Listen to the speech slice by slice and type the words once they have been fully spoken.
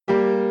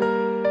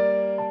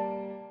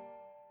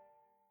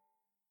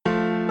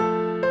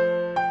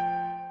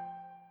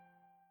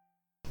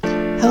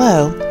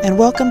Hello, and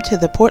welcome to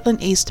the Portland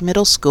East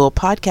Middle School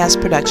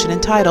podcast production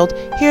entitled,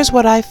 Here's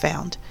What I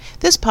Found.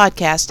 This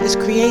podcast is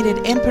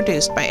created and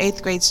produced by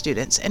 8th grade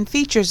students and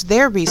features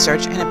their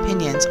research and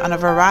opinions on a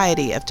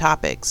variety of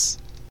topics.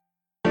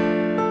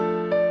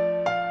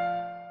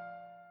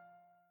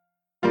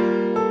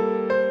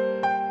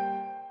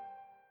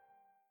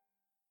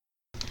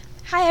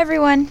 Hi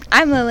everyone,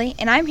 I'm Lily,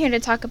 and I'm here to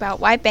talk about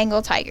white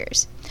Bengal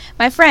tigers.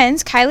 My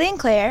friends, Kylie and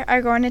Claire,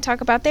 are going to talk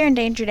about their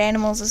endangered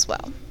animals as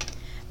well.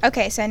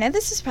 Okay, so I know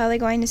this is probably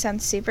going to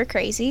sound super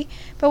crazy,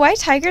 but white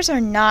tigers are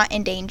not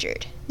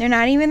endangered. They're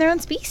not even their own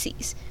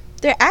species.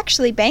 They're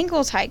actually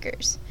Bengal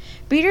tigers.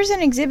 Breeders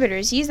and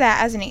exhibitors use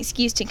that as an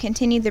excuse to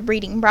continue the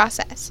breeding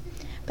process.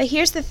 But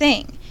here's the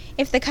thing.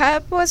 If the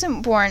cub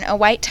wasn't born a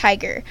white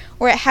tiger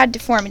or it had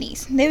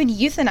deformities, they would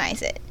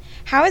euthanize it.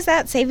 How is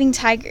that saving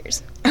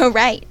tigers? Oh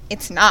right,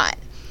 it's not.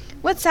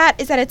 What's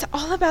sad is that it's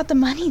all about the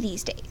money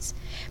these days.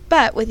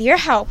 But with your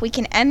help, we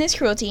can end this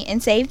cruelty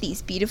and save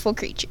these beautiful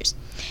creatures.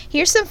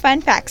 Here's some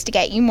fun facts to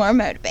get you more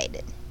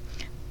motivated.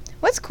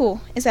 What's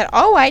cool is that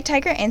all white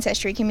tiger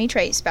ancestry can be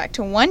traced back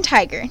to one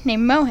tiger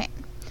named Mohan.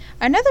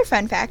 Another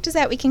fun fact is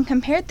that we can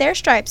compare their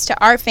stripes to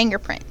our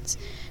fingerprints.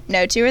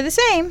 No two are the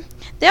same.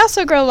 They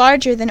also grow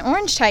larger than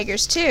orange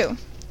tigers too.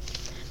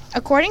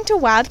 According to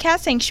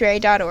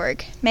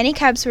wildcatsanctuary.org, many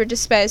cubs were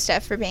disposed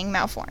of for being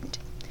malformed.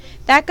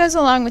 That goes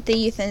along with the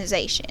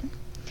euthanization.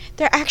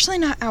 They're actually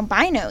not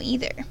albino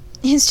either.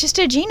 It's just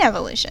a gene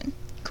evolution.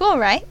 Cool,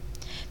 right?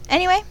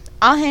 Anyway,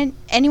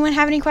 anyone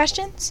have any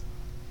questions?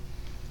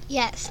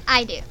 Yes,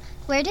 I do.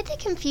 Where did the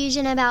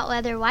confusion about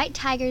whether white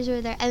tigers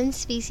were their own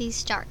species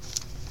start?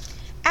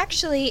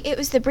 Actually, it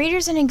was the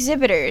breeders and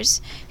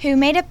exhibitors who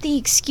made up the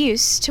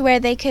excuse to where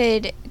they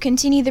could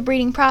continue the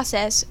breeding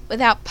process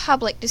without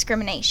public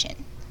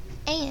discrimination.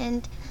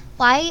 And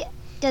why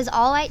does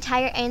all white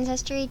tiger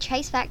ancestry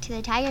trace back to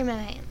the tiger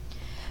Mohan?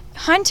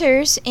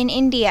 Hunters in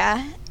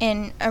India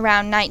in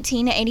around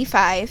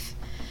 1985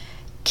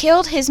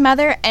 killed his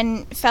mother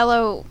and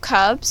fellow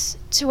cubs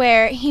to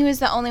where he was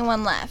the only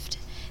one left.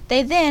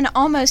 They then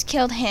almost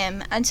killed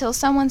him until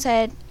someone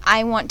said,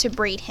 I want to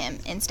breed him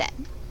instead.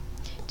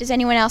 Does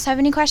anyone else have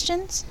any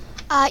questions?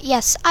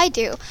 Yes, I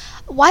do.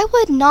 Why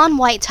would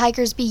non-white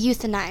tigers be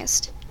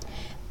euthanized?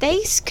 They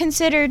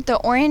considered the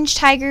orange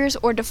tigers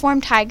or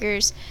deformed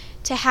tigers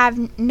to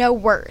have no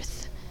worth.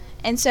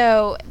 And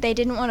so they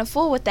didn't want to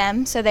fool with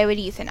them, so they would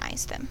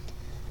euthanize them.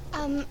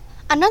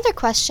 Another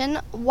question,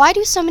 why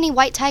do so many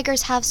white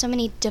tigers have so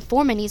many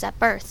deformities at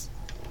birth?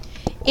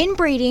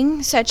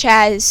 Inbreeding, such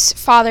as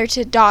father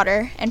to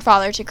daughter and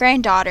father to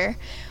granddaughter,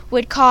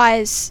 would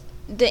cause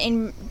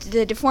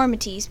the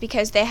deformities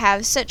because they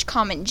have such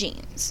common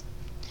genes.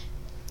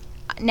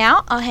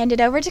 Now I'll hand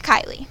it over to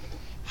Kylie.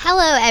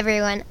 Hello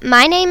everyone,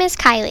 my name is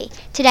Kylie.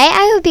 Today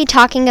I will be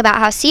talking about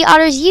how sea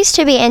otters used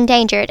to be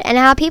endangered and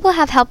how people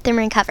have helped them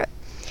recover.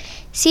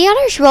 Sea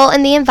otters' role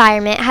in the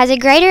environment has a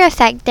greater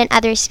effect than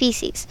other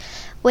species.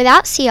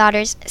 Without sea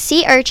otters,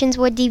 sea urchins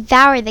would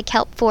devour the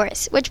kelp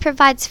forest, which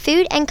provides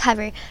food and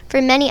cover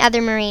for many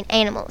other marine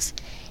animals.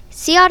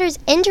 Sea otters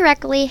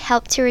indirectly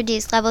help to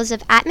reduce levels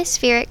of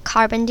atmospheric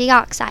carbon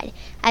dioxide,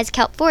 as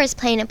kelp forests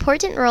play an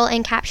important role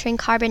in capturing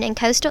carbon in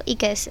coastal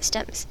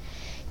ecosystems.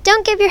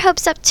 Don't give your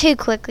hopes up too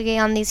quickly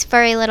on these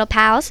furry little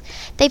pals.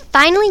 They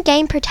finally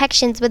gained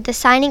protections with the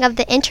signing of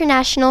the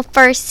International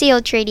Fur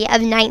Seal Treaty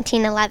of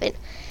 1911.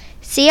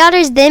 Sea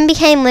otters then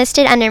became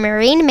listed under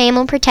Marine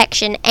Mammal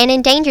Protection and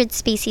Endangered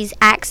Species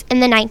Acts in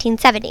the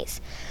 1970s.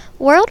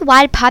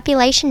 Worldwide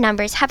population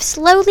numbers have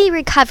slowly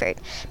recovered,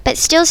 but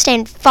still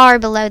stand far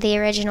below the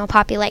original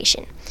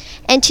population.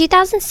 In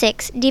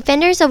 2006,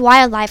 Defenders of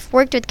Wildlife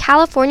worked with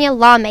California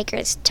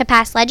lawmakers to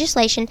pass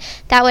legislation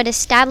that would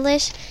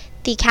establish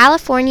the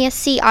California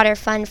Sea Otter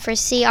Fund for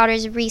sea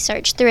otters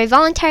research through a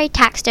voluntary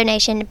tax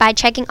donation by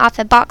checking off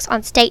a box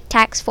on state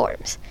tax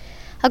forms,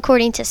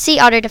 according to Sea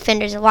Otter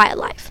Defenders of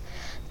Wildlife.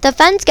 The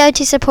funds go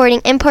to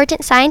supporting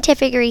important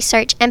scientific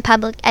research and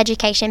public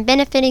education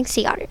benefiting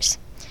sea otters.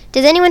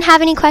 Does anyone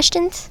have any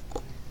questions?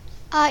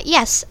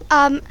 Yes.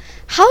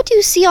 How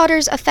do sea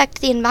otters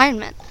affect the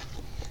environment?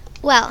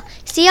 Well,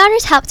 sea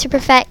otters help to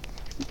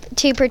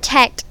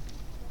protect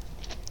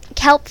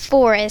kelp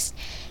forests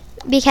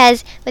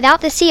because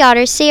without the sea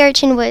otters, sea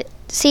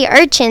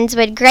urchins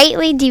would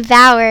greatly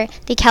devour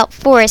the kelp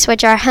forests,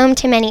 which are home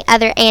to many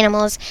other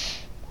animals,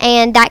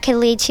 and that could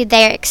lead to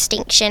their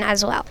extinction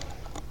as well.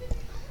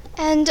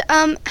 And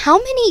how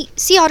many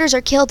sea otters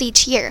are killed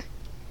each year?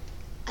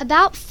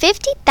 About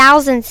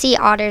 50,000 sea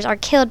otters are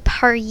killed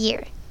per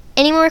year.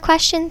 Any more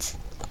questions?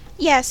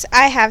 Yes,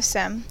 I have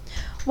some.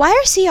 Why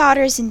are sea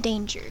otters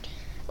endangered?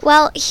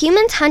 Well,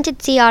 humans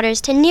hunted sea otters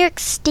to near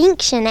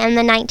extinction in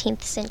the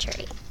 19th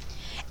century.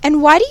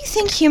 And why do you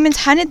think humans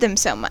hunted them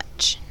so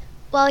much?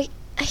 Well,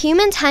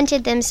 humans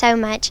hunted them so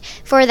much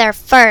for their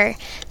fur,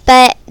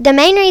 but the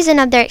main reason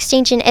of their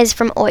extinction is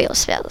from oil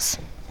spills.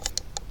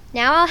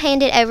 Now I'll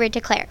hand it over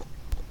to Claire.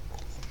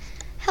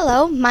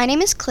 Hello, my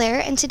name is Claire,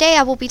 and today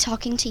I will be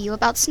talking to you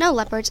about snow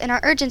leopards and our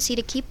urgency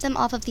to keep them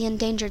off of the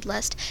endangered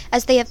list,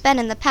 as they have been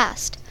in the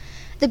past.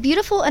 The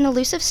beautiful and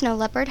elusive snow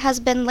leopard has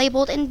been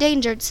labeled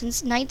endangered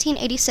since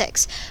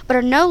 1986, but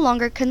are no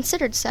longer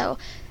considered so,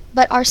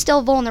 but are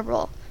still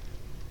vulnerable.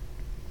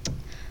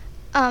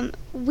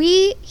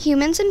 We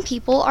humans and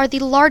people are the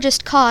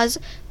largest cause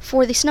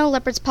for the snow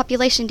leopard's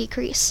population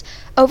decrease.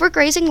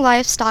 Overgrazing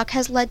livestock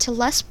has led to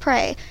less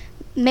prey,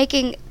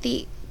 making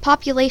the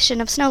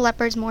population of snow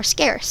leopards more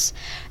scarce.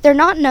 They're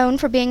not known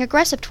for being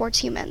aggressive towards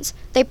humans.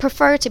 They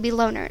prefer to be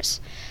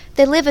loners.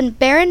 They live in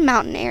barren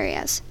mountain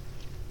areas.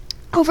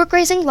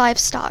 Overgrazing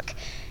livestock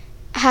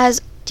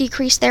has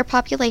decreased their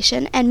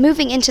population and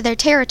moving into their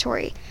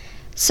territory.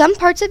 Some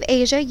parts of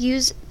Asia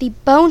use the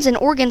bones and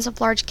organs of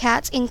large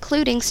cats,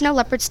 including snow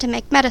leopards, to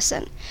make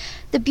medicine.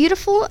 The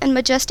beautiful and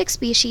majestic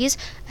species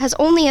has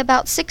only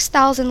about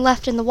 6,000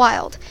 left in the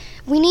wild.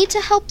 We need to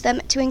help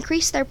them to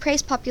increase their prey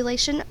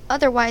population,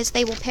 otherwise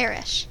they will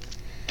perish.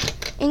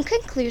 In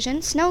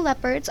conclusion, snow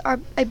leopards are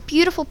a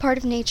beautiful part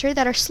of nature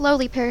that are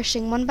slowly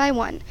perishing one by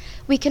one.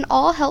 We can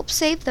all help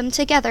save them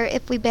together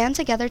if we band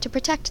together to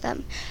protect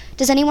them.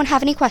 Does anyone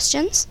have any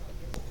questions?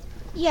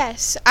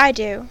 Yes, I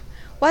do.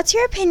 What's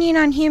your opinion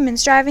on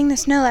humans driving the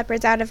snow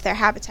leopards out of their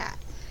habitat?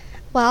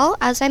 Well,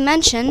 as I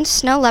mentioned,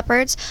 snow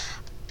leopards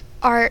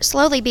are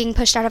slowly being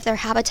pushed out of their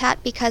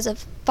habitat because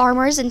of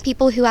farmers and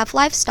people who have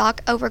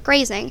livestock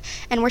overgrazing,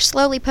 and we're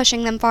slowly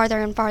pushing them farther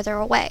and farther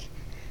away.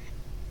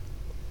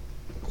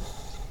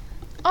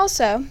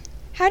 Also,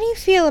 how do you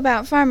feel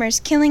about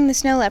farmers killing the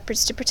snow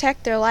leopards to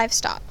protect their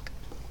livestock?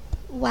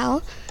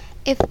 Well,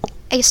 if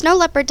a snow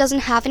leopard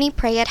doesn't have any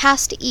prey it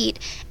has to eat,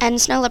 and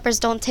snow leopards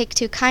don't take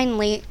too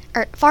kindly,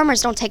 or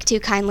farmers don't take too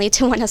kindly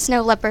to when a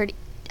snow leopard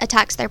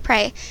attacks their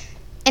prey.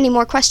 Any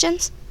more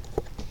questions?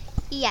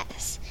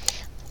 Yes.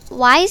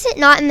 Why is it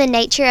not in the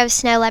nature of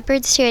snow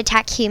leopards to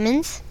attack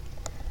humans?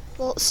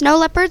 Well, snow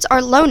leopards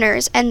are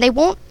loners, and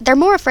they're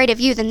more afraid of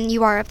you than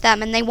you are of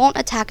them, and they won't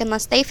attack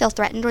unless they feel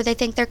threatened or they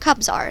think their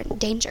cubs are in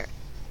danger.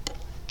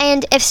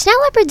 And if snow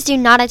leopards do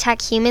not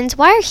attack humans,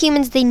 why are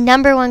humans the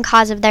number one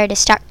cause of their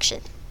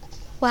destruction?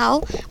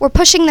 Well, we're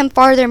pushing them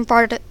farther and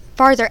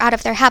farther out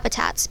of their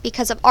habitats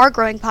because of our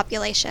growing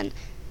population.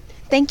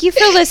 Thank you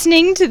for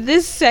listening to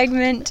this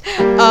segment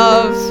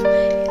of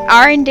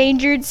our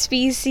Endangered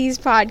Species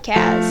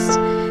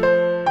podcast.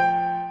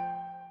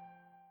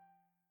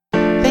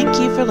 Thank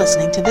you for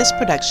listening to this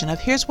production of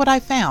Here's What I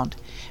Found.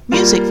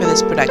 Music for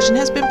this production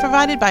has been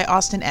provided by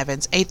Austin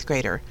Evans, 8th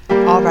grader.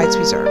 All rights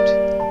reserved.